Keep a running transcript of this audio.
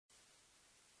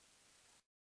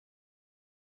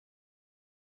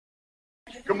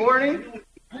Good morning.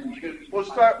 We'll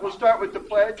start with the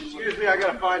pledge. Excuse me, I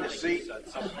gotta find a seat.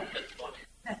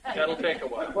 That'll take a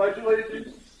while. I pledge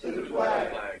allegiance to the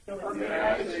flag of the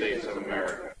United States of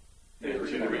America and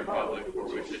to the republic for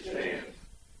which it stands,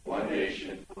 one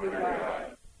nation, under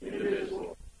God,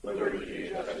 indivisible, with liberty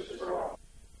and justice for all.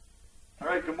 All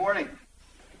right, good morning.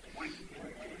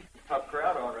 Tough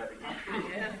crowd already.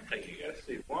 Thank you, guys. Let's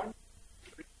see,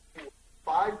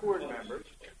 5 board members.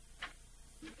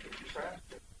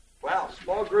 Wow,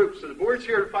 small group. So the board's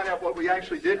here to find out what we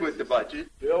actually did with the budget.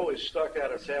 Bill is stuck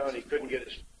out of town. He couldn't get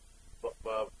his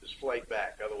flight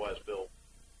back. Otherwise, Bill.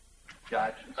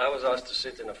 Gotcha. I was asked to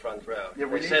sit in the front row. Yeah,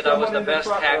 we they need said I was someone the in the best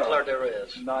front tackler row. there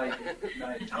is. Nice.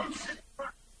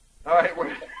 All right,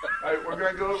 we're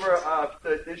going to go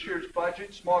over this year's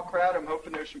budget. Small crowd. I'm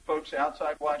hoping there's some folks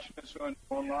outside watching us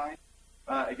online.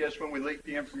 I guess when we leaked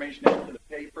the information out to the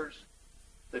papers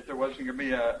that there wasn't going to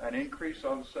be an increase,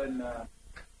 all of a sudden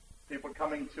people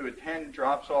coming to attend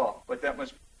drops off. But that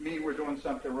must mean we're doing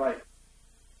something right.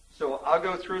 So I'll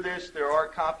go through this. There are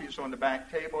copies on the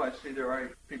back table. I see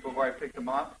people have already picked them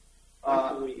up.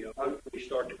 We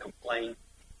start to complain.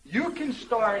 You can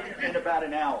start in about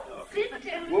an hour.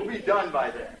 We'll be done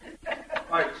by then.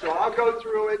 All right, so I'll go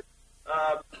through it.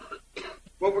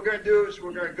 What we're going to do is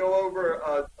we're going to go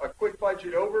over a quick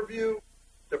budget overview,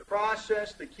 the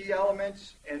process, the key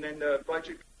elements, and then the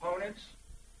budget components.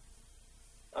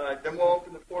 Then we'll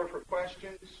open the floor for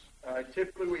questions.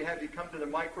 Typically, we have you come to the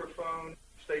microphone,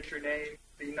 state your name,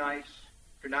 be nice.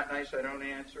 If you're not nice, I don't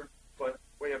answer. But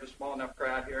we have a small enough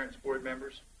crowd here, and it's board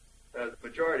members, the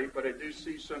majority. But I do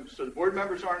see some. So the board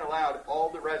members aren't allowed. All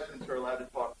the residents are allowed to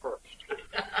talk first.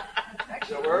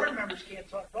 Actually, board members can't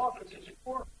talk at all because it's a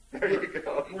quorum. There you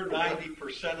go. We're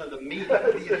 90% of the meeting.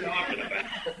 What are you talking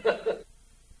about?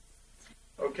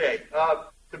 Okay.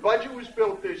 The budget was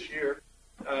built this year.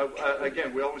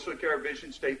 Again, we always look at our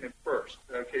vision statement first.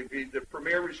 Okay, be the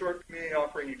premier resort community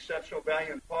offering exceptional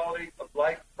value and quality of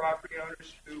life for property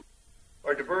owners who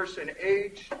are diverse in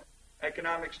age,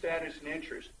 economic status, and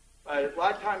interest. A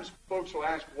lot of times folks will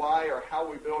ask why or how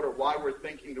we build or why we're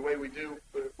thinking the way we do,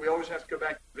 but we always have to go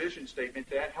back to the vision statement.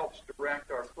 That helps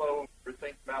direct our flow. We're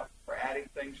thinking about we're adding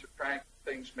things, subtracting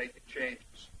things, making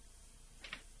changes.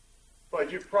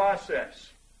 Budget process.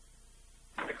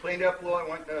 I cleaned up a little. I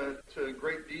went to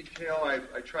great detail.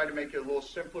 I tried to make it a little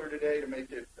simpler today to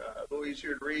make it a little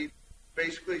easier to read.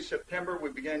 Basically, September,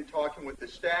 we began talking with the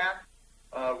staff.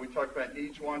 We talked about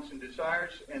needs, wants, and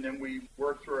desires, and then we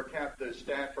worked through the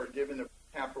staff are given the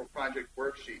capital project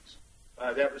worksheets.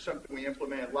 That was something we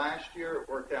implemented last year. It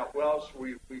worked out well, so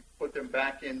we put them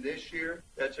back in this year.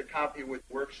 That's a copy of what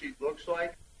the worksheet looks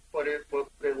like. But what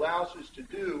it allows us to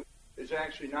do is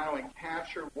actually not only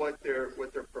capture what they're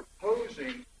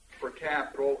proposing for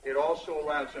capital, it also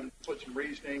allows them to put some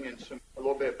reasoning and a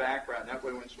little bit of background. That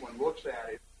way when someone looks at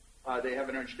it, they have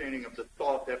an understanding of the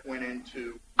thought that went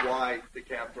into why the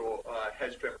capital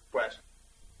has been requested.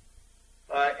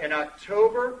 In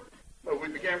October, we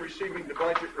began receiving the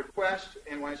budget requests,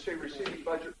 and when I say receiving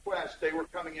budget requests, they were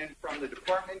coming in from the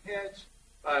department heads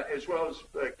as well as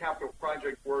the capital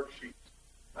project worksheets.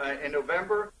 In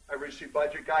November, I received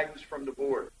budget guidance from the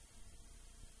board.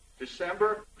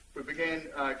 December, we began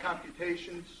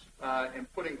computations and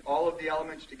putting all of the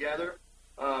elements together.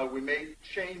 We made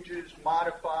changes,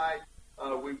 modified.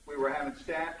 We were having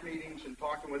staff meetings and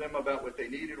talking with them about what they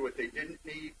needed, what they didn't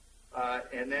need.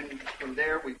 And then from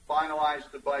there, we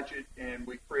finalized the budget and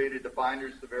we created the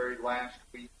binders the very last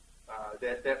week.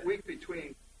 That week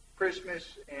between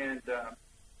Christmas and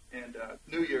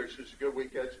New Year's is a good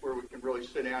week. That's where we can really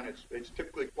sit down. It's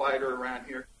typically quieter around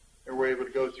here, and we're able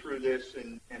to go through this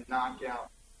and knock out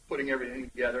putting everything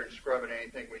together and scrubbing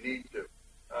anything we need to.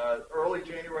 Early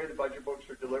January, the budget books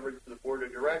are delivered to the board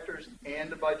of directors and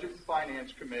the budget and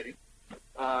finance committee.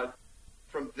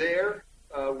 From there,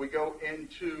 we go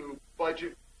into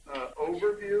budget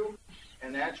overview,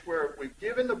 and that's where we've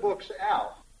given the books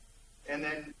out, and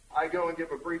then I go and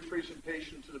give a brief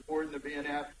presentation to the board and the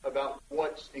BNF about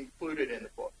what's included in the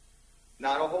book.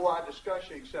 Not a whole lot of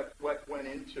discussion except what went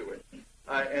into it.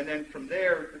 And then from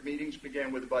there, the meetings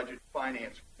began with the budget and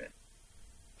finance committee.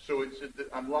 So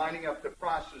I'm lining up the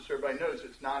process. Everybody knows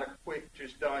it's not a quick,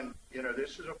 just done,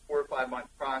 this is a 4 or 5 month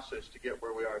process to get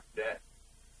where we are today.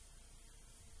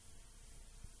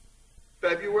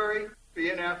 February,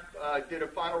 BNF did a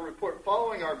final report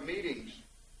following our meetings,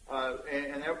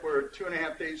 and that were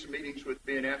 2.5 days of meetings with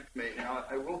BNF committee. Now,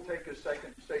 I will take a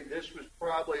second to say this was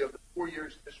probably, of the 4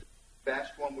 years, this was the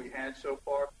best one we had so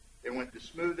far. It went the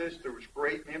smoothest. There was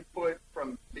great input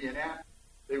from BNF.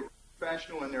 They were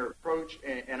professional in their approach,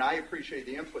 and I appreciate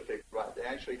the input they provide. They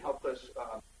actually helped us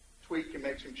tweak and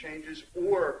make some changes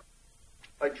or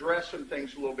address some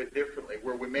things a little bit differently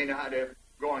where we may not have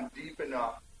gone deep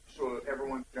enough so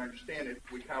everyone can understand it.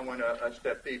 We kind of went a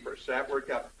step deeper. So that worked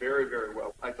out very, very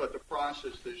well. I thought the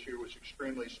process this year was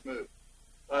extremely smooth.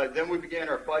 Then we began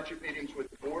our budget meetings with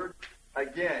the board.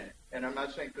 Again, and I'm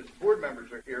not saying because the board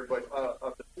members are here, but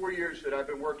of the 4 years that I've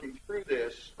been working through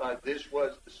this, this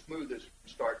was the smoothest from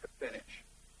start to finish.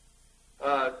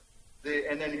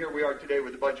 And then here we are today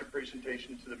with the budget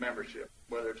presentation to the membership,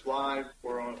 whether it's live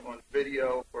or on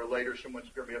video or later someone's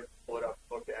going to be able to pull it up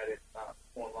and look at it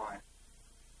online.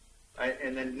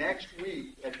 And then next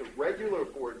week at the regular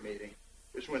board meeting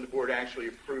is when the board actually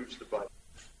approves the budget.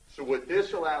 So what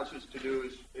this allows us to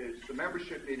do is the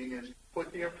membership meeting is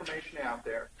put the information out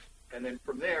there, and then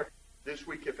from there, this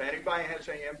week, if anybody has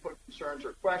any input, concerns,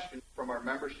 or questions from our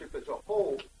membership as a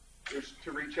whole, is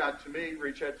to reach out to me,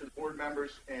 reach out to the board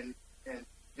members, and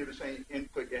give us any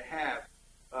input you have.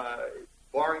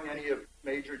 Barring any of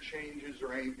major changes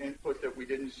or any input that we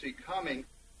didn't see coming,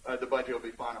 the budget will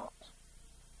be finalized.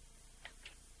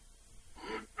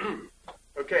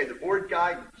 Okay, the board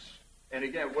guidance. And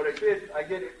again, what I did, I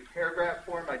get it in paragraph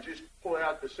form. I just pull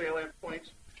out the salient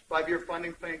points. 5-year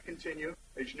funding plan continue.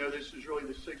 As you know, this is really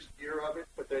the 6th year of it,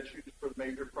 but that's used for the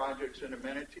major projects and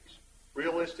amenities.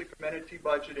 Realistic amenity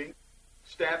budgeting.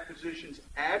 Staff positions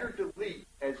add or delete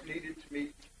as needed to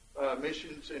meet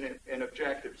missions and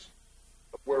objectives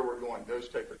of where we're going, those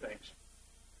type of things.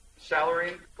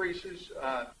 Salary increases,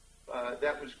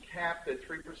 that was capped at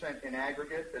 3% in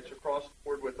aggregate. That's across the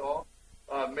board with all.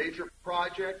 Major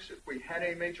projects, if we had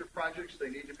any major projects, they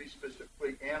need to be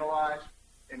specifically analyzed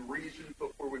and reasoned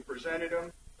before we presented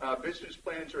them. Business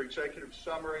plans or executive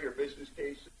summary or business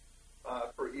cases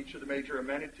for each of the major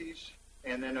amenities,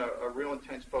 and then a real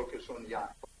intense focus on the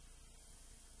yacht.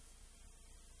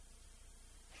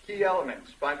 Key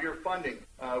elements, 5-year funding.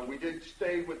 We did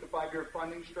stay with the 5-year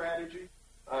funding strategy.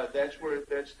 That's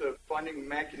the funding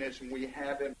mechanism we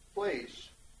have in place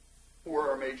for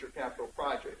our major capital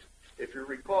projects. If you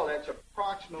recall, that's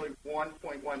approximately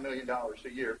 $1.1 million a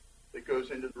year that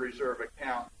goes into the reserve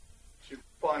account to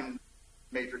fund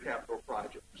major capital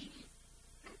projects.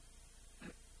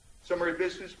 Summary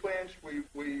business plans, we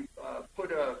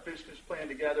put a business plan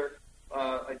together,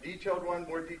 a detailed one,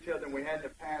 more detailed than we had in the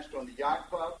past on the yacht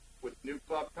club. With new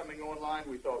club coming online,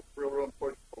 we thought real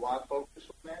important, a lot of focus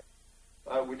on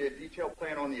that. We did a detailed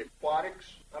plan on the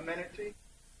aquatics amenity.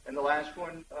 And the last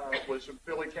one was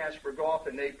Billy Casper Golf,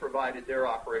 and they provided their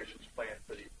operations plan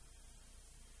for the.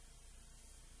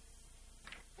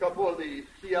 A couple of the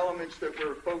key elements that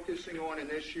we're focusing on in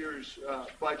this year's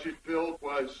budget build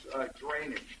was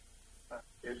drainage.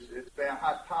 It's been a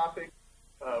hot topic.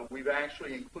 We've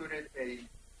actually included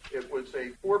it was a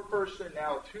 4-person,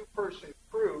 now a 2-person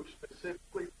crew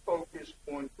specifically focused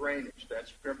on drainage.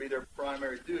 That's going to be their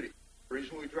primary duty. The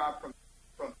reason we dropped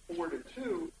from 4 to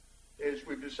 2 is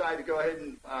we've decided to go ahead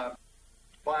and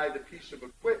buy the piece of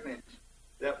equipment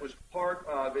that was part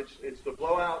of it's the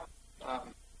blowout.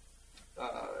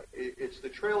 It's the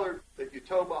trailer that you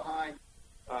tow behind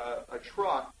a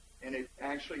truck, and it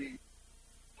actually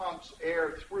pumps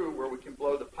air through where we can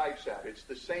blow the pipes out. It's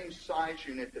the same size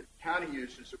unit that the county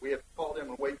uses that we have to call them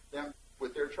and wait for them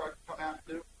with their truck to come out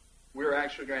and do. We're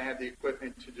actually going to have the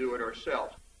equipment to do it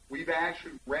ourselves. We've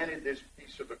actually rented this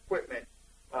piece of equipment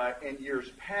in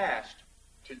years past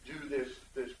to do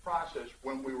this process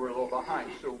when we were a little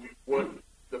behind. So what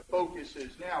the focus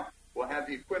is now, we'll have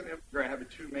the equipment, we're going to have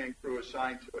a 2-man crew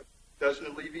assigned to it. Doesn't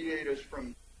alleviate us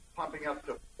from pumping up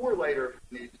to 4 later if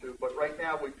we need to, but right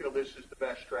now we feel this is the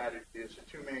best strategy. It's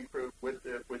a 2-man crew with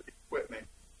the equipment,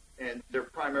 and their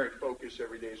primary focus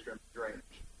every day is going to be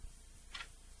drainage.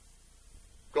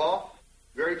 Golf,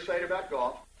 very excited about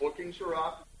golf. Bookings are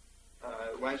up.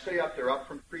 When I say up, they're up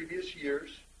from previous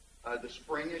years. The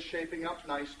spring is shaping up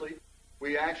nicely.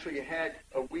 We actually had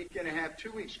a week and a half,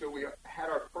 2 weeks ago, we had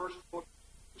our first book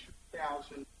in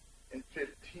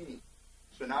 2015.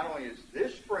 So not only is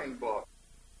this spring booked,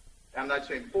 I'm not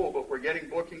saying full, but we're getting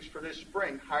bookings for this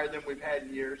spring higher than we've had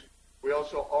in years. We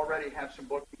also already have some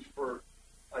bookings for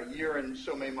a year and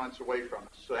so many months away from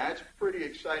us. So that's pretty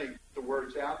exciting. The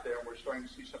word's out there, and we're starting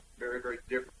to see something very, very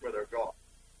different with our golf.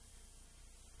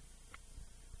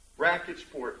 Racket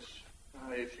sports.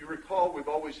 If you recall, we've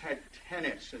always had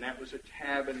tennis, and that was a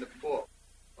tab in the book.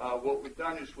 What we've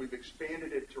done is we've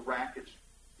expanded it to rackets.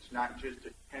 It's not just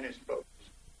a tennis focus.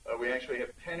 We actually have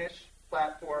tennis,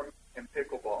 platform, and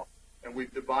pickleball. And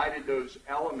we've divided those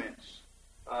elements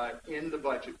in the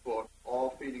budget book,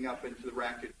 all feeding up into the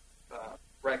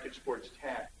racket sports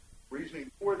tab.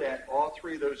 Reasoning for that, all all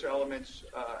three of those elements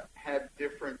have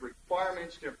different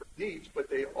requirements, different needs, but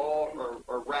they all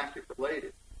are racket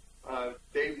related.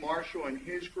 Dave Marshall and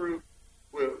his group,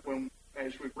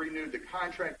 as we've renewed the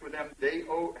contract with them, they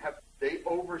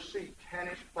oversee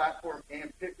tennis, platform,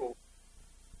 and pickle,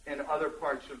 and other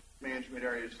parts of management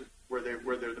areas where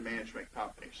they're the management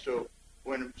company. So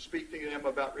when speaking to them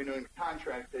about renewing the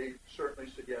contract, they certainly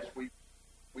said, yes, we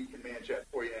can manage that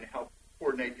for you and help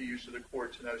coordinate the use of the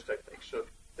courts and those type of things. So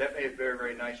that made it very,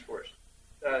 very nice for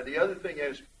us. The other thing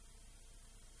is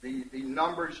the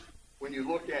numbers, when you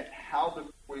look at how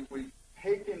we've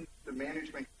taken the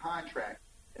management contract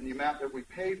and the amount that we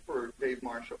pay for Dave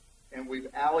Marshall, and we've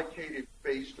allocated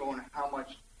based on how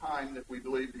much time that we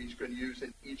believe he's going to use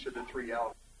in each of the three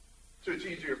elements. So it's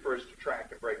easier for us to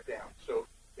track and break down. So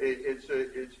it's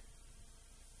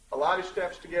a lot of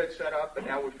steps to get it set up, but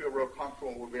now we feel real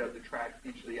comfortable and we'll be able to track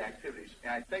each of the activities.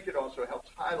 And I think it also helps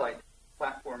highlight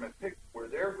Platform and Pick where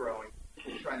they're growing,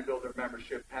 trying to build their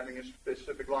membership. Having a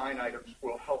specific line items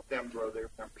will help them grow their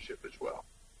membership as well.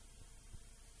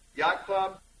 Yacht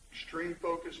Club, extreme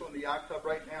focus on the Yacht Club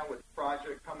right now with the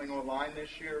project coming online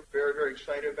this year. Very, very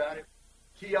excited about it.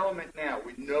 Key element now,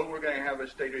 we know we're going to have a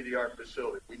state-of-the-art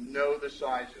facility. We know the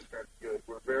size is going to be good.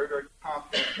 We're very, very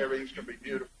confident everything's going to be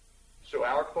beautiful. So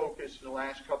our focus in the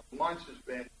last couple of months has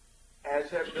been, as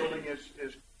that building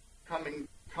is coming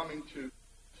to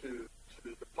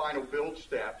the final build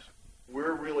steps,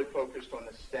 we're really focused on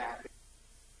the staffing.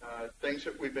 Things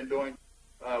that we've been doing,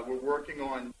 we're working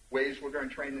on ways we're going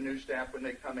to train the new staff when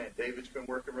they come in. David's been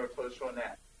working real close on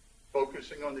that,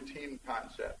 focusing on the team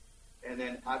concept. And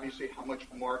then obviously how much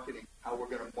marketing, how we're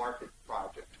going to market the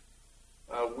project.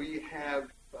 We've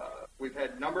had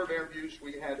a number of interviews.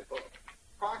 We had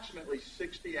approximately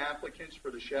 60 applicants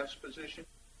for the chef's position.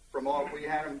 We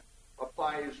had them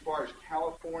apply as far as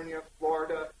California,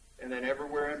 Florida, and then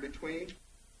everywhere in between.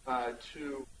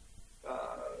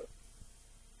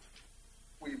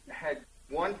 We've had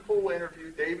one full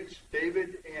interview.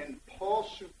 David and Paul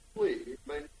Suplee.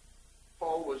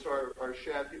 Paul was our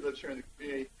chef. He lives here in the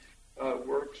community.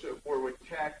 Works at Warwick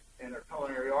Tech and their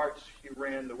culinary arts. He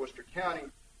ran the Worcester County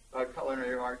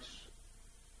culinary arts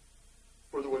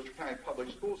for the Worcester County public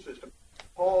school system.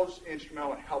 Paul's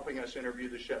instrumental in helping us interview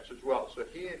the chefs as well. So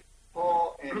he and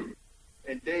Paul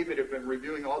and David have been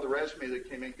reviewing all the resumes that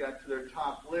came in, got to their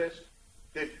top list,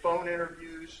 did phone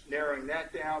interviews, narrowing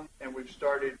that down, and we've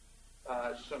started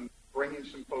bringing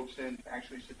some folks in to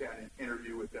actually sit down and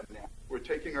interview with them now. We're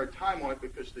taking our time on it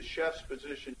because the chef's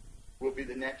position will be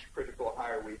the next critical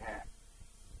hire we have.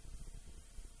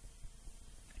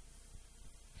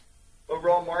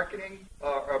 Overall marketing,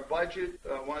 our budget,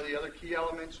 one of the other key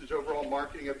elements is overall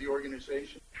marketing of the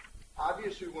organization.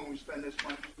 Obviously, when we spend this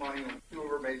much money on two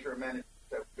of our major amenities,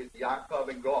 that would be Yacht Club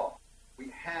and golf, we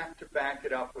have to back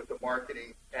it up with a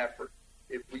marketing effort.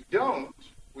 If we don't,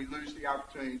 we lose the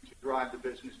opportunity to drive the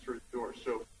business through the door.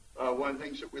 So one of the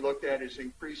things that we looked at is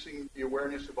increasing the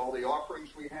awareness of all the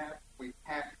offerings we have. We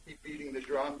have to keep beating the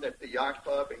drum that the Yacht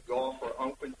Club and golf are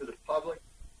open to the public.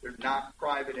 They're not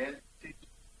private entities.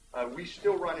 We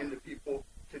still run into people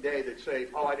today that say,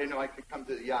 oh, I didn't know I could come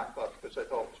to the Yacht Club because I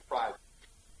thought it was private.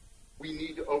 We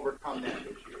need to overcome that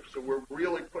this year. So we're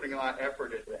really putting a lot of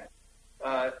effort into that.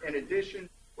 In addition,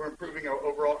 we're improving our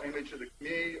overall image of the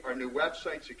community. Our new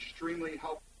website's extremely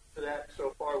helpful to that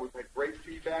so far. We've had great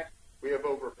feedback. We have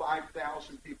over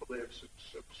 5,000 people that have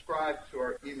subscribed to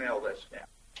our email list now.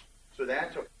 So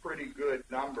that's a pretty good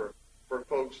number for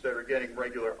folks that are getting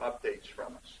regular updates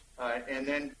from us. And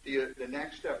then the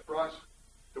next step for us,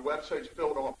 the website's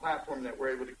built on a platform that we're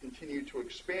able to continue to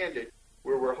expand it,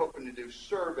 where we're hoping to do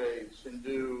surveys and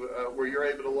do where you're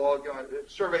able to log on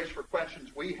surveys for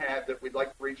questions we have that we'd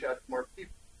like to reach out to more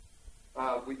people.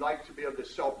 We'd like to be able to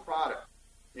sell product.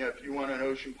 You know, if you want an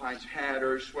Ocean Pines hat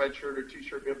or a sweatshirt or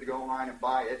t-shirt, be able to go online and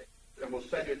buy it, and we'll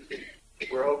send it to you.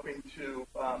 We're hoping to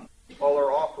all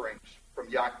our offerings from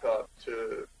Yacht Club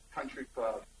to Country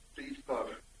Club, Beach Club,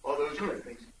 all those kind of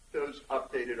things, those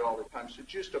updated all the time. So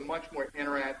just a much more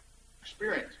interactive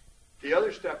experience. The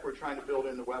other step we're trying to build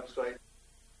in the website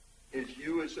is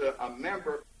you as a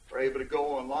member are able to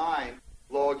go online,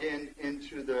 log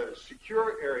into the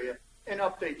secure area, and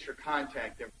update your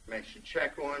contact information.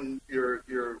 Check on your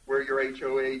where your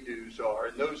HOA dues are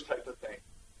and those type of things.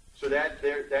 So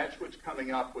that's what's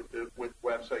coming up with the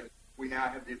website. We now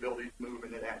have the ability to move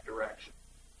into that direction.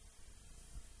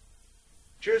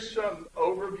 Just some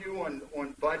overview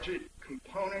on budget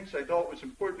components. I thought it was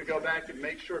important to go back and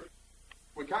make sure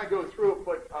we kind of go through it,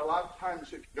 but a lot of times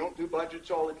if you don't do budgets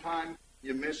all the time,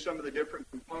 you miss some of the different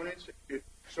components.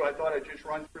 So I thought I'd just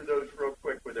run through those real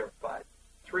quick with everybody.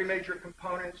 Three major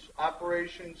components: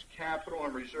 operations, capital,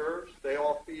 and reserves. They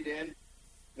all feed in.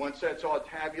 Once that's all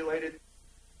tabulated,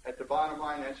 at the bottom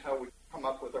line, that's how we come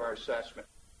up with our assessment.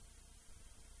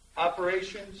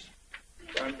 Operations,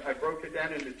 I broke it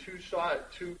down into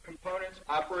two components: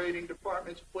 operating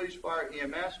departments, police, fire,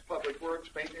 EMS, public works,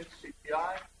 maintenance,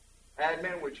 CPI,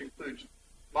 admin, which includes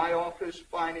my office,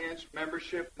 finance,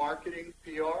 membership, marketing,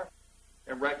 PR,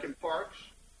 and rec and parks.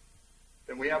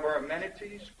 Then we have our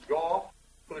amenities: golf,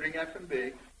 including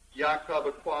F&B, yacht club,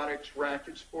 aquatics,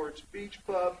 racket sports, beach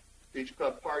club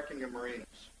parking, and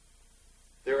marinas.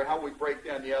 They're how we break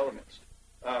down the elements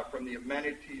from the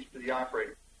amenities to the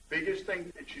operating. Biggest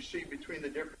thing that you see between the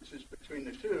differences between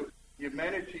the two, the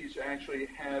amenities actually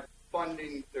have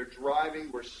funding, they're driving,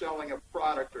 we're selling a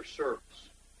product or service.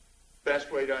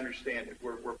 Best way to understand it.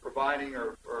 We're providing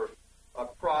or a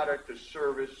product, a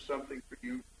service, something for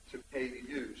you to pay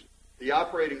to use. The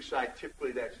operating side,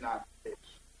 typically that's not the case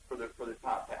for the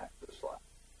top half of the slide.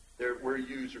 We're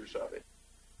users of it.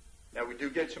 Now we do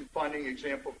get some funding,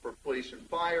 example for police and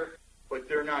fire, but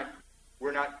we're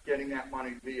not getting that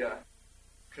money via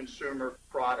consumer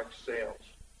product sales.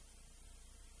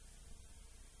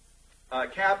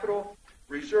 Capital,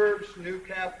 reserves, new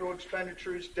capital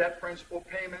expenditures, debt principal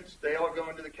payments, they all go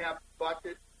into the capital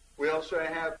bucket. We also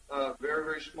have a very,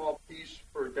 very small piece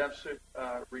for deficit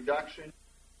reduction.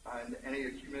 And any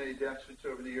accumulated deficits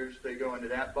over the years, they go into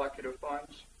that bucket of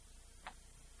funds.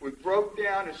 We broke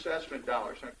down assessment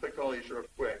dollars. I'll click all these real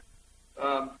quick.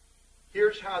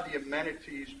 Here's how the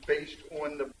amenities based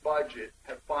on the budget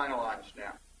have finalized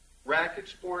now. Racket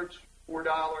sports, $4,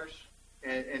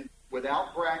 and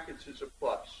without brackets is a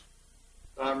plus.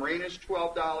 Marinas,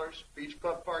 $12. Beach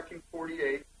club parking,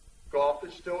 $48. Golf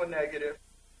is still a negative.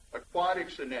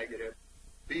 Aquatics a negative.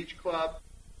 Beach club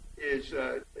is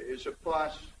a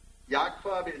plus. Yacht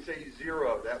club is a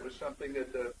 0. That was something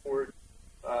that the board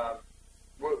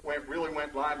really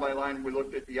went line by line. We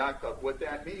looked at the yacht club. What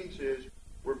that means is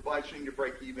we're budgeting to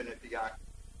break even at the yacht.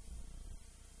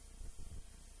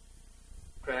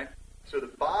 Okay? So the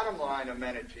bottom line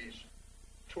amenities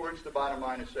towards the bottom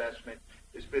line assessment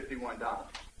is $51.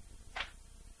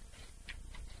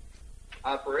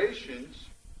 Operations,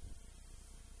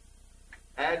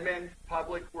 admin,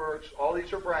 public works, all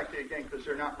these are bracketed again because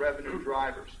they're not revenue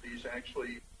drivers. These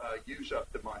actually use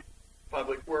up the money.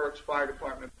 Public works, fire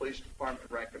department, police department,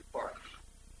 rec and parks.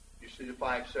 You see the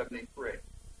 573.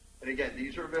 And again,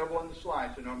 these are available on the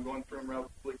slides. I know I'm going through them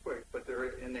relatively quick, but they're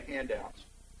in the handouts,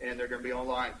 and they're going to be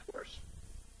online for us.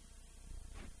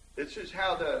 This is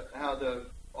how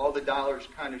all the dollars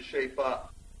kind of shape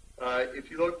up. If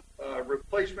you look,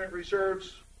 replacement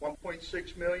reserves,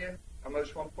 $1.6 million,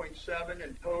 almost $1.7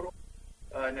 in total.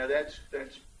 Now that's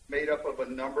made up of a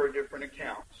number of different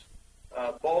accounts.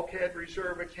 Bulkhead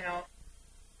reserve account,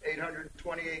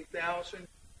 $828,000.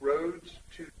 Roads,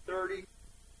 $230.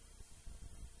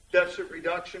 Deficit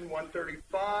reduction,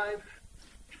 $135.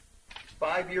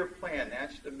 5-year plan,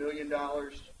 that's the $1 million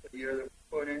a year that we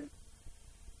put in.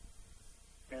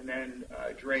 And then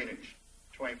drainage,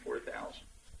 $24,000.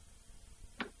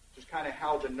 Just kind of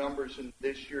how the numbers in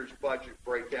this year's budget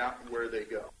break out and where they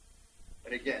go.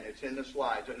 And again, it's in the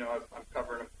slides. I know I'm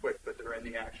covering them quick, but they're in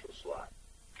the actual slide.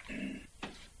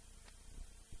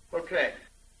 Okay,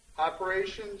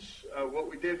 operations. What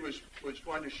we did was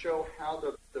wanted to show how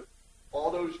all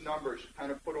those numbers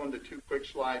kind of put on the 2 quick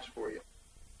slides for you.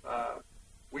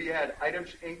 We had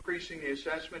items increasing the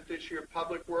assessment this year.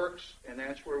 Public works, and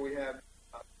that's where we have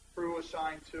a crew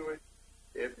assigned to it.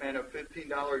 It meant a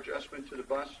 $15 adjustment to the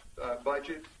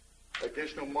budget.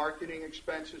 Additional marketing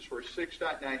expenses were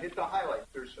 $6. Now I hit the highlights.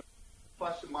 There's some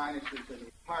plus and minuses in the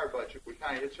entire budget. We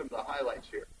kind of hit some of the highlights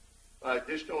here.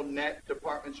 Additional net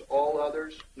departments, all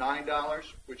others, $9,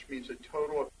 which means a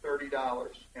total of $30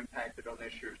 impacted on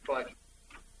this year's budget.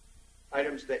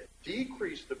 Items that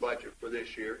decreased the budget for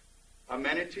this year,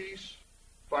 amenities,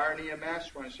 fire and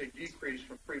EMS, when I say decrease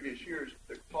from previous years,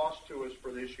 the cost to us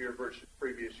for this year versus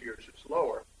previous years is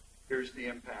lower. Here's the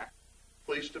impact.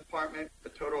 Police department, a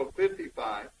total of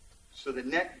 $55. So the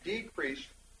net decrease,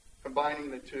 combining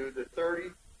the two, the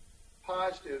 30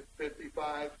 positive,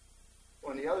 55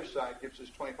 on the other side gives us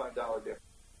 $25 difference.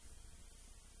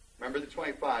 Remember the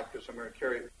 25 because I'm going to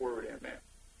carry it forward in a minute.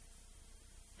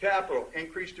 Capital,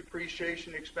 increased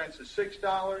depreciation expense of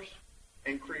 $6,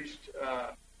 increased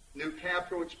new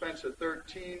capital expense of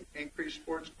 $13, increased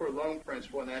sports core loan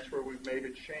principal, and that's where we've made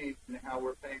a change in how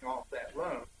we're paying off that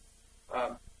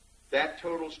loan. That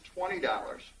totals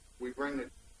 $20. We bring the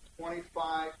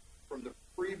 25 from the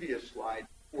previous slide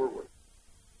forward.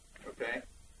 Okay?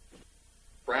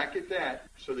 Bracket that.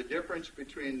 So the difference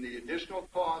between the additional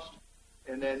cost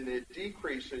And then the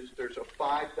decreases, there's a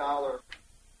 $5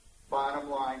 bottom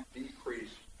line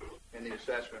decrease in the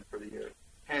assessment for the year.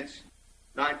 Hence,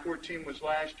 914 was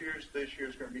last year's. This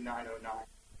year's going to be 909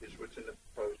 is what's in the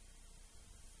proposal.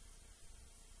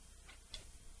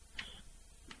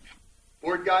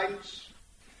 Board guidance,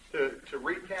 to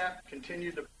recap,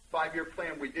 continue the 5-year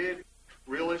plan we did.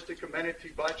 Realistic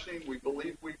amenity budgeting, we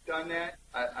believe we've done that.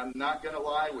 I'm not going to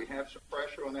lie, we have some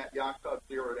pressure on that yacht club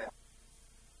zeroed out.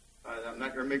 I'm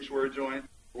not going to mix words on it.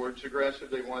 Board's aggressive,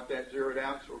 they want that zeroed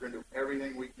out, so we're going to do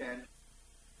everything we can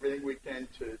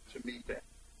to meet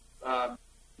that.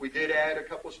 We did add a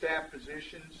couple staff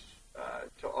positions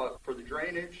for the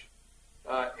drainage,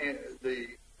 and the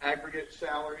aggregate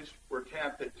salaries were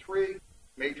capped at 3.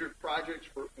 Major projects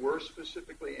were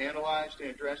specifically analyzed and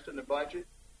addressed in the budget,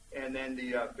 and then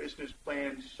the business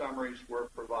plan summaries were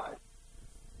provided.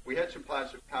 We had some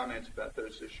positive comments about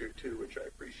those this year too, which I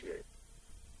appreciate.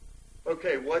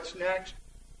 Okay, what's next?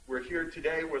 We're here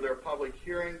today with our public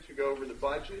hearing to go over the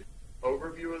budget,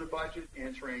 overview of the budget,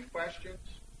 answer any questions.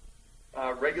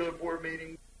 Regular board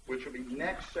meeting, which will be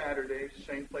next Saturday,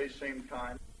 same place, same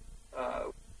time,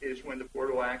 is when the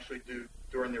board will actually do,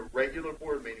 during their regular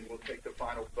board meeting, we'll take the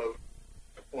final vote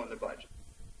on the budget.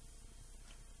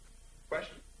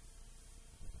 Question?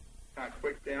 Kind of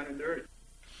quick, down and dirty.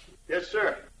 Yes,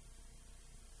 sir.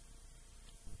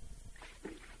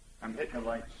 I'm hitting the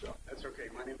lights, so. That's okay.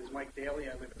 My name is Mike Daly.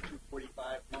 I live at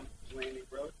 245 Memphis Landing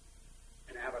Road,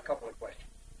 and I have a couple of questions.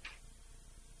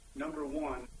 Number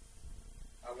one,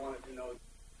 I wanted to know,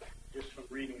 just from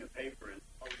reading the paper, in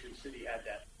Ocean City had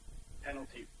that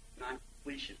penalty for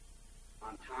non-completion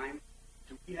on time.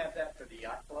 Do we have that for the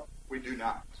yacht club? We do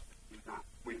not. We do not.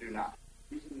 We do not.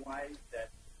 Reason why is that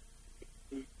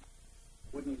we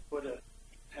wouldn't put a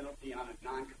penalty on a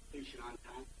non-completion on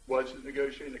time? Wasn't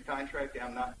negotiating the contract, and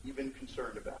I'm not even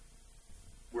concerned about it.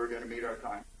 We're going to meet our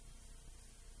time.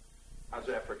 How's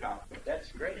that for confidence?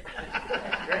 That's great.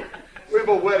 That's great. We have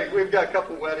a wedding. We've got a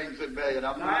couple weddings in May, and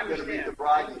I'm No, not I going to meet understand. the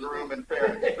bride and groom and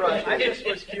parents. Trust I me. just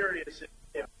was curious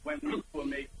if when we will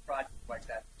make projects like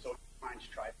that, so minds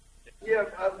try. Yeah,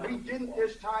 we didn't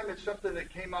this time. It's something that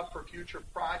came up for future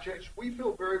projects. We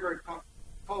feel very, very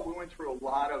comfortable. We went through a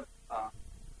lot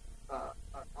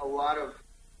of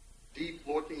deep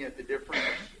looking at the different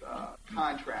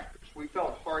contractors. We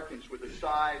felt Harkins, with the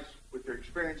size, with their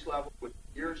experience level, with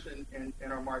years in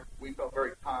our market, we felt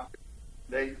very confident.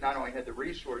 They not only had the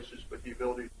resources, but the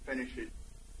ability to finish it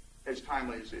as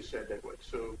timely as they said they would.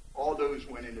 So all those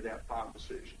went into that final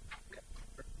decision.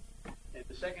 And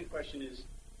the second question is,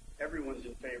 everyone's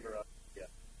in favor of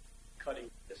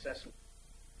cutting assessment,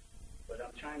 but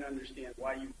I'm trying to understand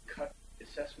why you cut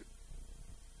assessment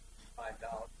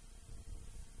 $5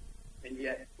 and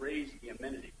yet raise the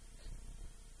amenities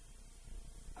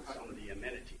on some of the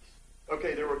amenities.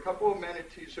 Okay, there were a couple of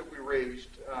amenities that we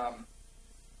raised.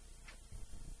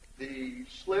 The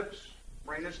slips,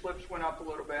 marina slips went up a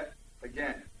little bit.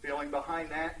 Again, feeling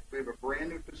behind that, we have a brand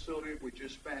new facility. We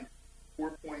just spent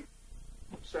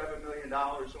 $4.7 million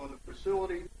on the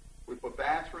facility. We put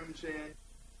bathrooms in.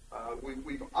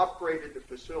 We've upgraded the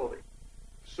facility.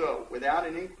 So without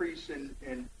an increase in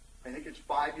I think it's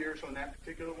 5 years on that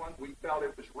particular one, we felt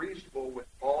it was reasonable with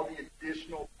all the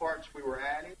additional parts we were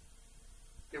adding.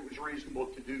 It was reasonable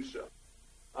to do so.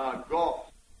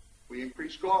 Golf. We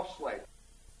increased golf slate,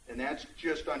 and that's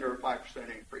just under a 5%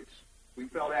 increase. We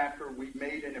felt after we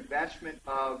made an investment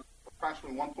of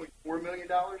approximately $1.4 million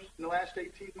in the last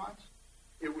 18 months,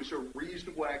 it was a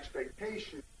reasonable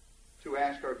expectation to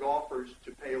ask our golfers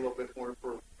to pay a little bit more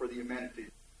for the amenities.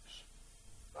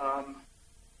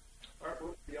 Art, what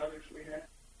were the others we had?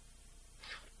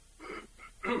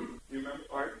 You remember,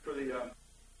 Art, for the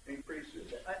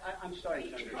increases? I'm starting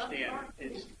to understand.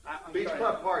 I'm Beach sorry.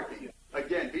 Club parking.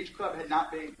 Again, Beach Club had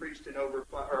not been increased in over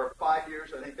 5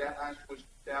 years. I think that last was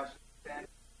 2010.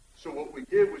 So what we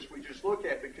did was we just looked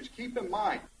at, because keep in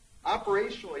mind,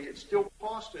 operationally, it still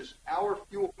costs us, our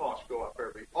fuel costs go up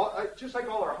just like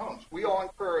all our homes. We all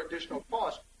incur additional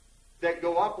costs that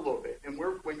go up a little bit. And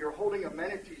when you're holding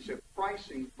amenities at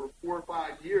pricing for 4 or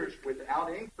 5 years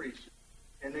without increases,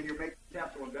 and then you're making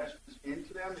capital investments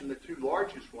into them, and the two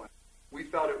largest ones, we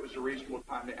felt it was a reasonable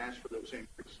time to ask for those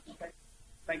increases. Okay.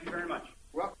 Thank you very much.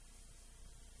 Well,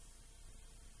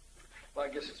 Well, I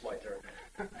guess it's my turn.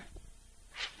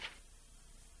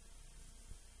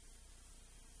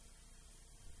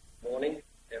 Morning,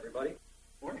 everybody.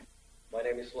 morning. My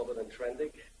name is Slobodan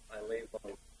Trendik. I live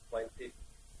on Pine Peak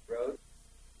Road.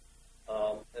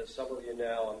 As some of you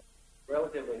know, I'm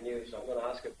relatively new, so I'm going to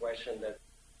ask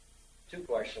two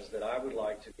questions that I would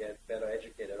like to get better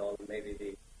educated on. Maybe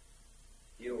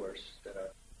the viewers that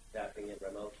are tapping in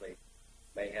remotely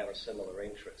may have a similar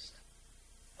interest.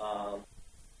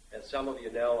 As some of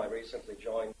you know, I recently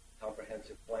joined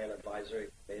Comprehensive Plan Advisory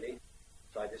Committee,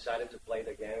 so I decided to play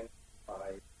the game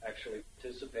by actually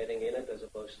participating in it as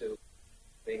opposed to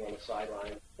being on the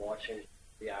sideline watching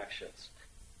the actions.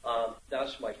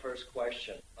 That's my first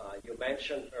question. You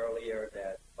mentioned earlier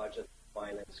that Budget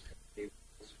Finance Committee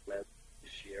was meant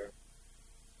this year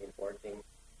in working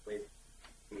with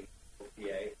the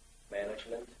OPA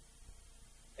management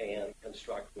and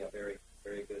constructing a very,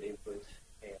 very good input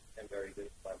and very good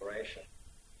collaboration.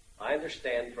 I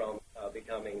understand from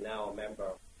becoming now a member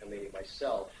of the committee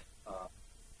myself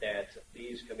that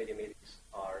these committee meetings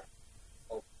are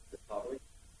open to the public.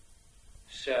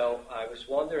 So I was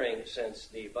wondering, since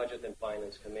the Budget and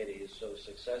Finance Committee is so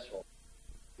successful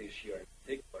this year in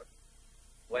particular,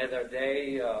 whether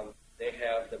they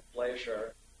have the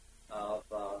pleasure of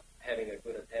having a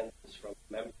good attendance from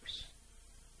members.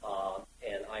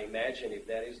 And I imagine if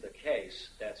that is the case,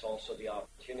 that's also the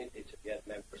opportunity to get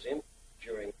members in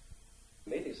during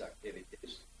committee's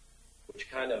activities, which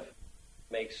kind of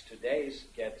makes today's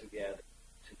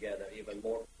get-together even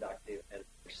more productive and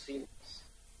more seamless.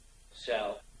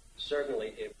 So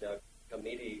certainly if the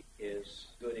committee is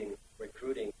good in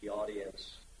recruiting the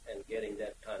audience and getting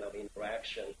that kind of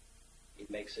interaction, it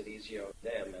makes it easier on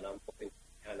them, and I'm hoping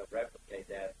to kind of replicate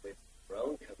that with our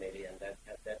own committee and that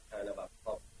kind of a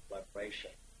public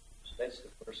collaboration. So that's the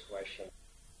first question.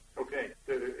 Okay,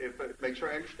 make sure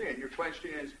I understand. Your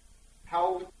question is,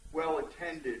 how well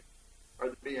attended are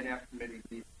the B&F committee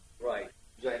meetings? Right.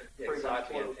 Is that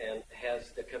Exactly, and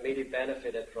has the committee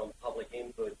benefited from public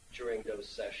input during those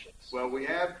sessions? Well, we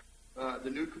have the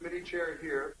new committee chair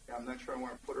here. I'm not sure I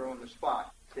want to put her on the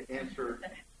spot to answer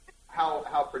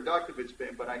how productive it's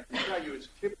been, but I can tell you it's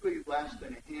typically less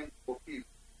than a handful of people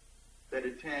that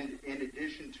attend in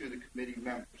addition to the committee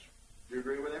members. Do you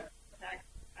agree with that?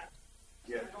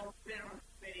 Yes. I've been on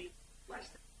the committee less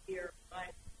than a year,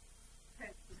 but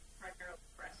attendance is primarily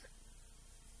pressing.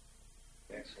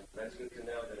 Excellent. That's good to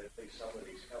know that at least some of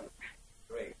these come.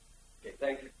 Great. Okay,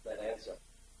 thank you for that answer.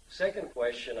 Second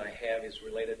question I have is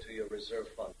related to your reserve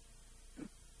fund.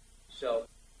 So,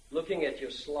 looking at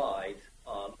your slide,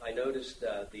 I noticed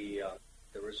that the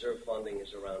reserve funding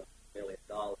is around $1 million.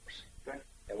 Okay.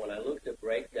 And when I look at the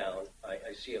breakdown,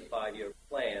 I see a 5-year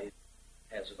plan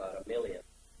has about $1 million.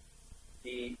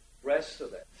 The rest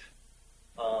of it,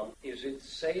 is it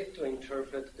safe to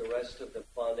interpret the rest of the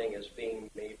funding as being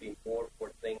maybe more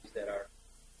for things that are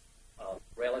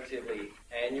relatively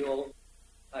annual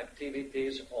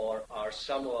activities, or are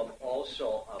some of them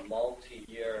also a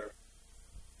multi-year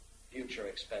future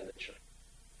expenditure?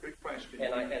 Good question.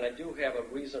 And I do have a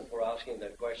reason for asking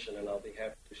that question, and I'll be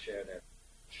happy to share that.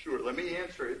 Sure. Let me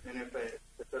answer it, and if it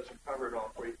doesn't cover it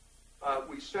all for you.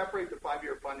 We separate the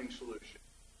 5-year funding solution.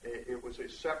 It was a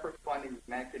separate funding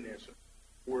mechanism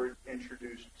were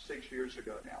introduced 6 years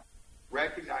ago now,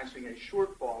 recognizing a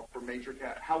shortfall for major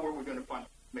how were we going to fund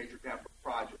major capital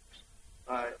projects?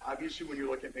 Obviously, when you're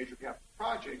looking at major capital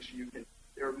projects,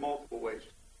 there are multiple ways.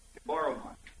 You can borrow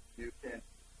money. You can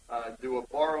do a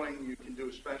borrowing. You can do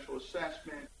a special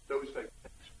assessment, those type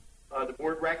of things. The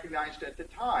board recognized at the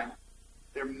time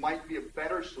there might be a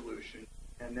better solution,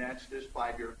 and that's this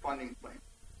 5-year funding plan.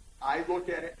 I look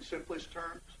at it in simplest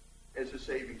terms as a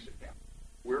savings account.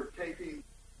 We're taking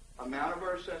amount of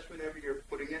our assessment every year,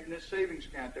 putting it in a savings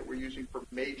account that we're using for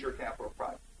major capital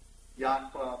projects,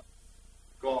 yacht club,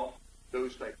 golf,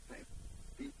 those type of things.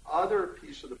 The other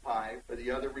piece of the pie, or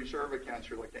the other reserve accounts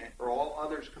you're looking at, are all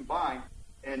others combined,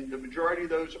 and the majority of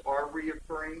those are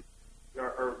reoccurring,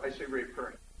 or I say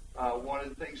reoccurring. One of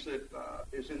the things that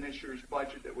is in this year's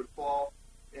budget that would fall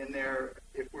in there,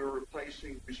 if we're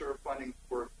replacing reserve funding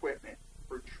for equipment,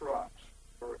 for trucks,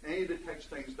 or any of the types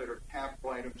of things that are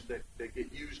capital items that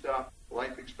get used up,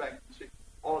 life expectancy,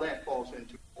 all that falls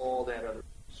into all that other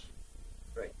piece.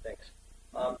 Great, thanks.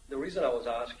 The reason I was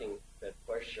asking that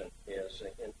question is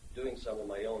in doing some of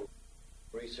my own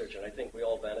research, and I think we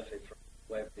all benefit from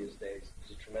the web these days.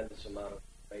 There's a tremendous amount of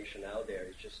information out there.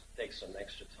 It just takes some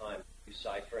extra time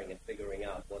deciphering and figuring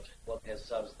out what has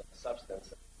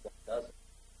substance and what doesn't.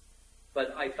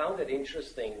 But I found it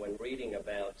interesting when reading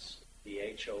about the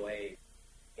HOA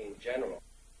in general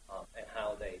and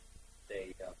how they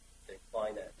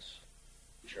finance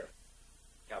future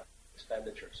capital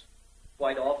expenditures.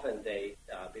 Quite often, they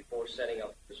before setting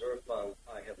up the reserve fund,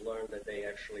 I have learned that they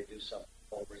actually do some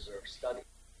called reserve study,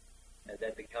 and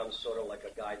that becomes sort of like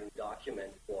a guiding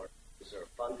document for reserve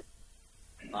funding.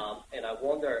 And I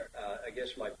wonder, I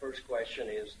guess my first question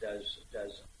is, does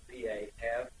PA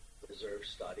have reserve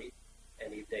study?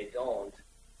 And if they don't,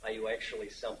 are you actually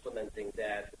supplementing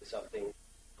that with something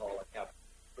called a capital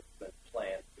improvement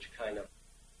plan, which kind of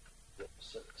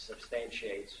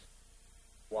substantiates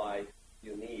why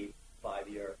you need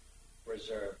 5-year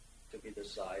reserve to be the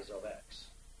size of X?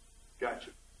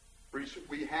 Gotcha.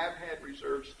 We have had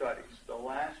reserve studies. The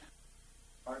last,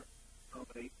 our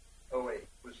company, 08,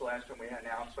 was the last time we had an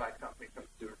outside company come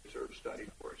do a reserve study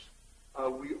for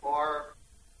us. We are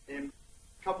in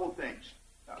a couple of things.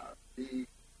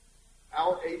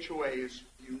 Our HOA is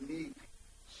unique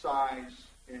size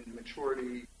and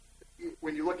maturity.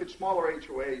 When you look at smaller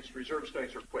HOAs, reserve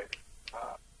studies are quick.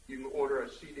 You can order a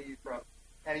CD from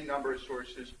any number of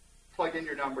sources, plug in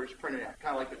your numbers, print it out,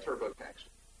 kind of like a TurboTax.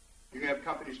 You can have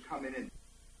companies come in and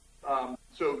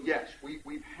so yes,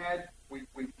 we've had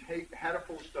a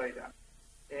full study done.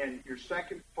 And your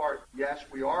second part, yes,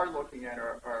 we are looking at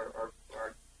our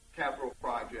capital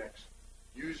projects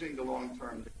using the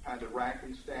long-term kind of rack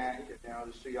and stack and now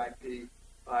the CIP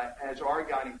as our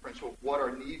guiding principle, what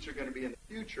our needs are going to be in the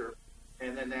future,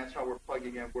 and then that's how we're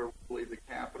plugging in where we believe the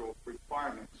capital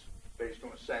requirements based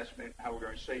on assessment, how we're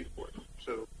going to save for it.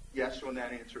 So yes on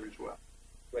that answer as well.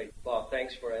 Great. Bob,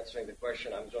 thanks for answering the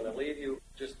question. I'm going to leave you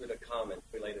just with a comment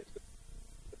related to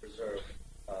the reserve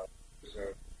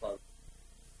fund.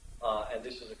 And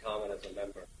this is a comment as a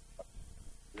member,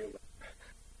 new member.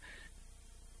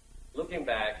 Looking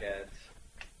back at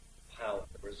how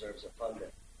the reserves are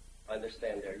funded, I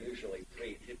understand there are usually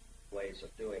 3 ways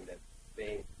of doing that.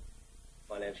 Being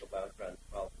financial background,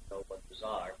 probably know what those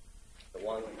are. The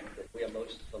one that we are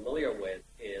most familiar with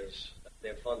is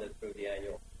they're funded through the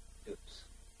annual dues.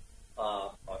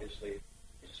 Obviously,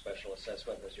 it's a special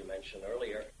assessment, as you mentioned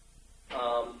earlier.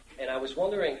 And I was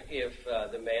wondering if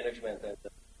the management and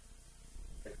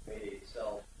the committee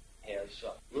itself has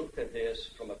looked at this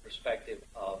from a perspective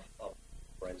of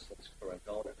for instance, current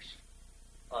owners.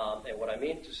 And what I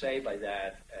mean to say by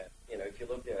that, if you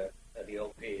look at the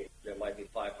OP, there might be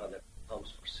 500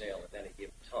 homes for sale at any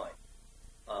given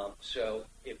time. So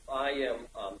if I am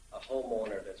a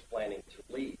homeowner that's planning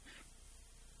to leave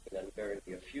in the very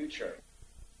near future,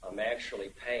 I'm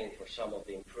actually paying for some of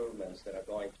the improvements that are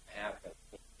going to happen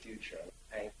in the future, and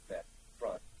paying for that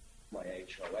front my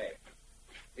HOA.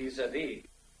 Vis-a-vis,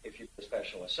 if you do a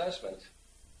special assessment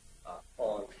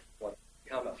on what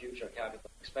become a future capital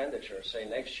expenditure, say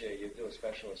next year you do a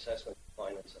special assessment of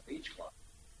finance of each club.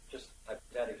 Just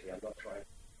hypothetically, I'm not trying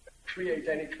to create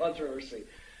any controversy.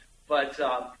 But,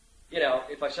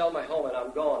 if I sell my home and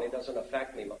I'm gone, it doesn't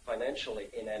affect me financially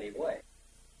in any way.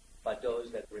 But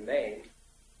those that remain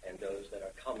and those that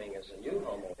are coming as a new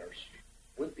homeowners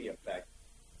would be affected,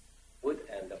 would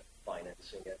end up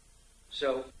financing it.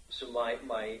 So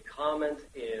my comment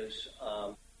is,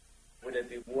 would it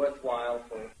be worthwhile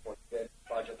for the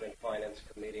Budget and Finance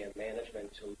Committee and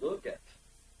management to look at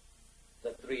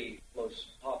the 3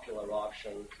 most popular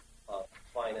options of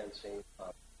financing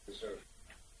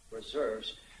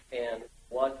reserves and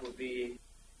what would be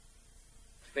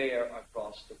fair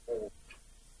across the board,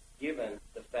 given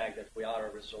the fact that we are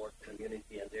a resort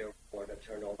community and therefore the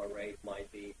turnover rate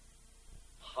might be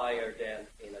higher than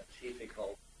in a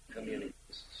typical community.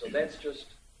 So that's just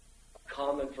a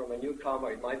comment from a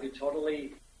newcomer. It might be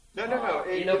totally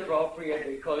inappropriate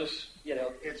because,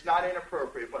 It's not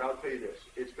inappropriate, but I'll tell you this.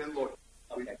 It's been looked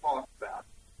at. Okay. We've talked about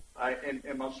it.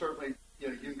 And most certainly,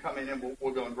 you can come in and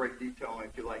we'll go in great detail on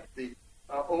it if you like. The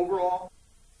overall,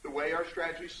 the way our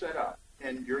strategy is set up,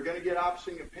 and you're going to get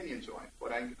opposing opinions on it,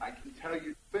 but I can tell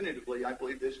you definitively, I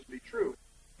believe this to be true.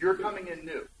 You're coming in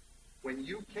new. When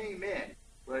you came in,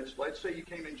 let's say you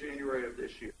came in January of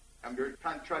this year. I'm going to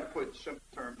kind of try to put it in simple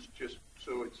terms just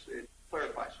so it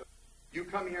clarifies. So you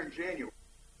come here in January.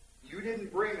 You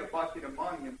didn't bring a bucket of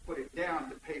money and put it down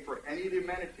to pay for any of the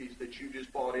amenities that you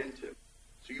just bought into.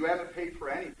 So you haven't paid for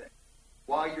anything.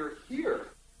 While you're here,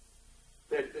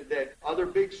 that other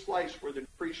big slice where the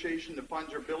depreciation, the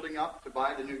funds are building up to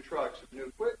buy the new trucks, the new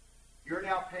equipment, you're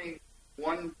now paying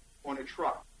one on a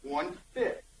truck,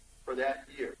 1/5 for that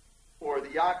year. Or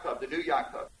the yacht club, the new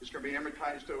yacht club, is going to be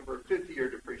amortized over a 50-year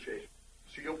depreciation.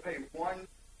 So you'll pay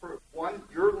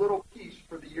your little piece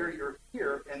for the year you're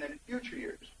here and then future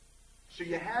years. So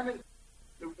you haven't,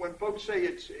 when folks say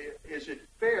is it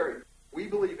fair, we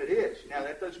believe it is. Now,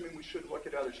 that doesn't mean we shouldn't look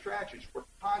at other strategies. We're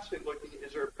constantly looking,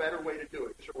 is there a better way to do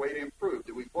it? Is there a way to improve?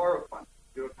 Do we borrow funds?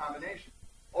 Do a combination?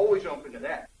 Always open to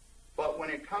that. But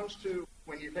when it comes to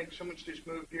when you think someone's just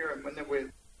moved here and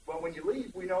when you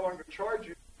leave, we no longer charge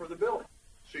you for the building.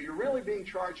 So you're really being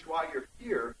charged while you're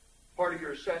here. Part of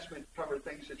your assessment to cover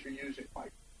things that you're using,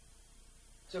 Mike.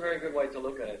 it's a very good way to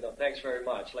look at it. No, thanks very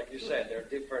much. Like you said, there are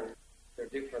different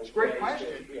It's a great ways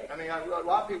question. to, yeah. I mean, a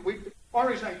lot of people,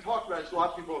 Only reason I talk about it is a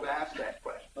lot of people have asked that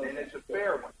question, and it's a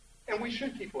fair one. And we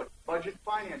should keep looking. Budget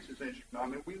finance is interesting. I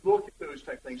mean, we look at those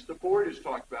type of things. The board has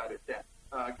talked about it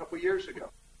a couple of years ago.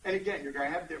 And again, you're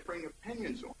going to have differing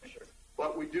opinions on it.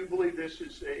 But we do believe this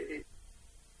is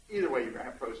either way, you're going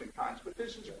to have pros and cons. But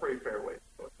this is a pretty fair way to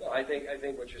do it. No, I think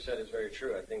what you said is very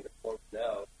true. I think the more we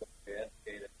know, the more we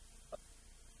educate it,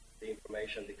 the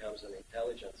information becomes an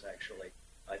intelligence, actually.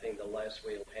 I think the less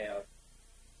we'll have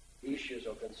issues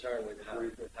or concern with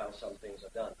how some things are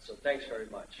done. So thanks very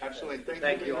much. Absolutely.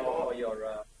 Thank you all for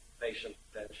your patient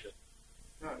attention.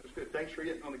 No, it was good. Thanks for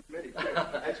getting on the committee.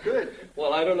 That's good.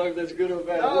 Well, I don't know if that's good or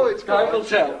bad. No, it's Time good. will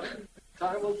tell.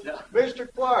 Time will tell.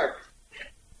 Mr. Clark.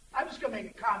 I'm just going to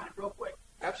make a comment real quick.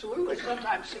 Absolutely.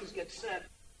 Sometimes things get said,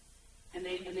 and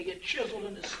they get chiseled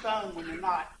into stone when they're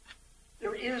not.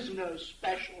 There is no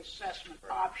special assessment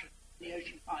option in the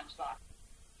Ocean Pines dock.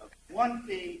 Okay. One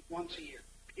fee once a year,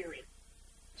 period.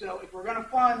 So if we're going to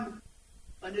fund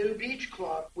a new beach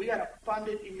club, we got to fund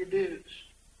it in your dues.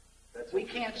 We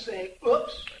can't say,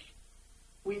 oops,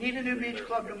 we need a new beach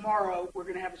club tomorrow, we're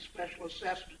going to have a special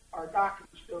assessment. Our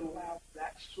documents don't allow for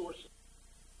that source of.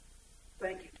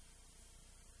 Thank you.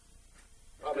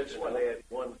 I just want to add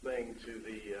one thing to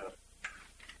the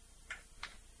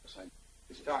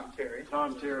It's Tom Terry.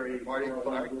 Tom Terry, Marty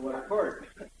Clark.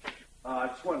 I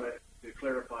just wanted to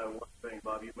clarify one thing,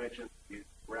 Bob. You mentioned the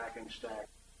rack and stack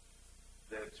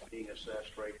that's being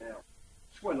assessed right now.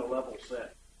 Just wanted to level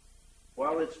set.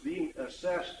 While it's being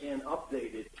assessed and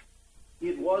updated,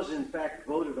 it was in fact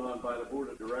voted on by the Board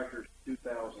of Directors in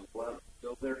 2011.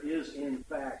 So there is in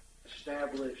fact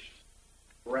established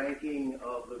ranking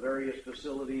of the various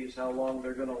facilities, how long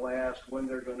they're going to last, when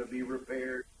they're going to be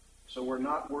repaired. So we're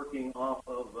not working off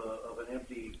of an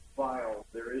empty file.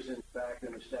 There is in fact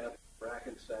an established rack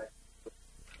and stack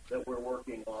that we're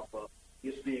working off of.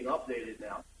 It's being updated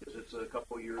now because it's a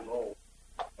couple of years old.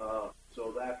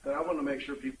 So that, but I want to make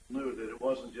sure people knew that it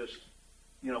wasn't just,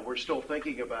 we're still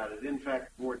thinking about it. In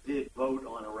fact, the board did vote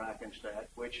on a rack and stack,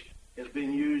 which has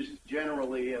been used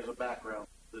generally as a background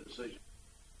to the decision.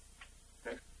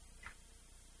 Okay.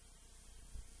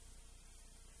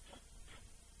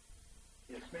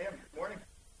 Yes, ma'am. Good morning.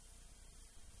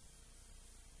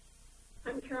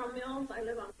 I'm Carol Mills. I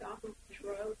live on Gotham Beach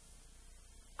Road.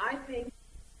 I think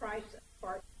the price of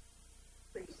park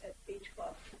increase at Beach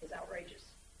Club is outrageous.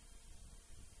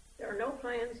 There are no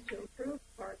plans to improve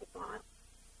the parking lot,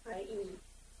 i.e.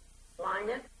 line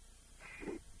it.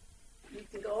 You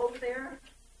can go over there.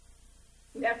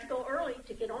 You have to go early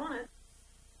to get on it.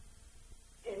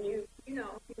 And you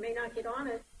may not get on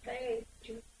it today, but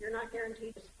you're not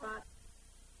guaranteed a spot.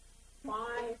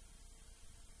 Why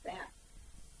that?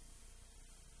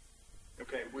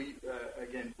 Okay, we,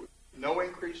 again, no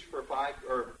increase for 5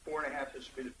 or 4.5 is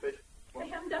sufficient. They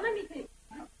haven't done anything.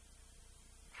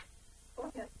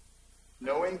 Go ahead.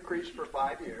 No increase for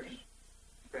 5 years.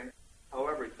 Okay.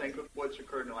 However, think of what's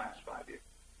occurred in the last 5 years.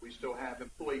 We still have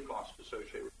employee costs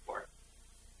associated with the park.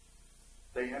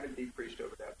 They haven't decreased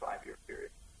over that 5-year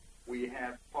period. We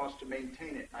have costs to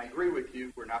maintain it. I agree with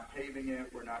you. We're not paving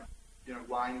it. We're not,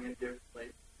 lining it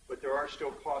differently. But there are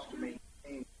still costs to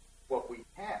maintain what we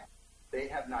have. They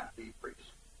have not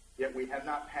decreased. Yet we have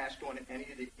not passed on any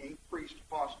of the increased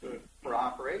cost for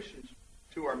operations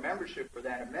to our membership for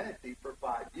that amenity for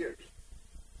 5 years.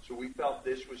 So we felt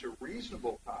this was a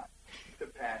reasonable time to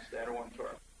pass that on to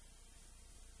our.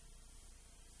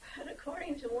 But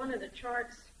according to one of the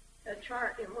charts, a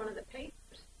chart in one of the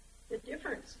papers, the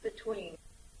difference between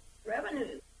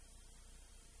revenue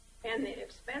and the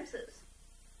expenses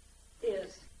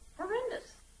is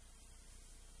horrendous.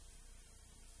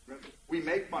 We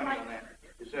make money on that.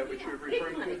 Is that what you're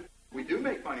referring to? We do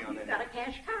make money on that. You've got a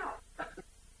cash cow.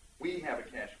 We have a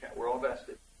cash cow. We're all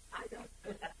vested. I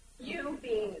don't. You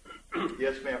being.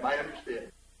 Yes, ma'am. I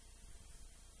understand.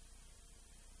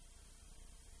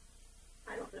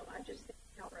 I don't know. I just think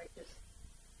it's outrageous.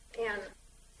 And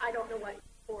I don't know what the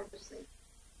board was thinking.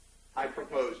 I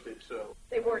proposed it, so.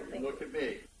 They weren't thinking. Look at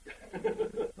me.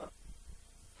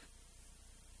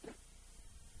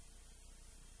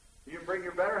 You can bring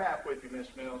your better half with you, Miss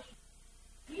Mills.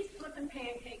 He's flipping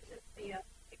pancakes at the.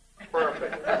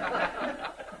 Perfect.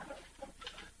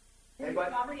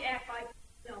 Anybody? Probably act like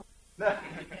no.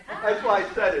 That's why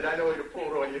I said it. I know you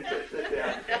pulled on you. So sit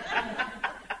down.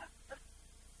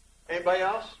 Anybody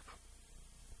else?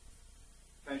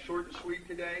 Kind of short and sweet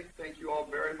today. Thank you all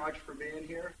very much for being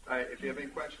here. If you have any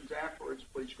questions afterwards,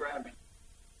 please grab me.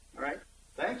 All right?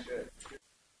 Thanks.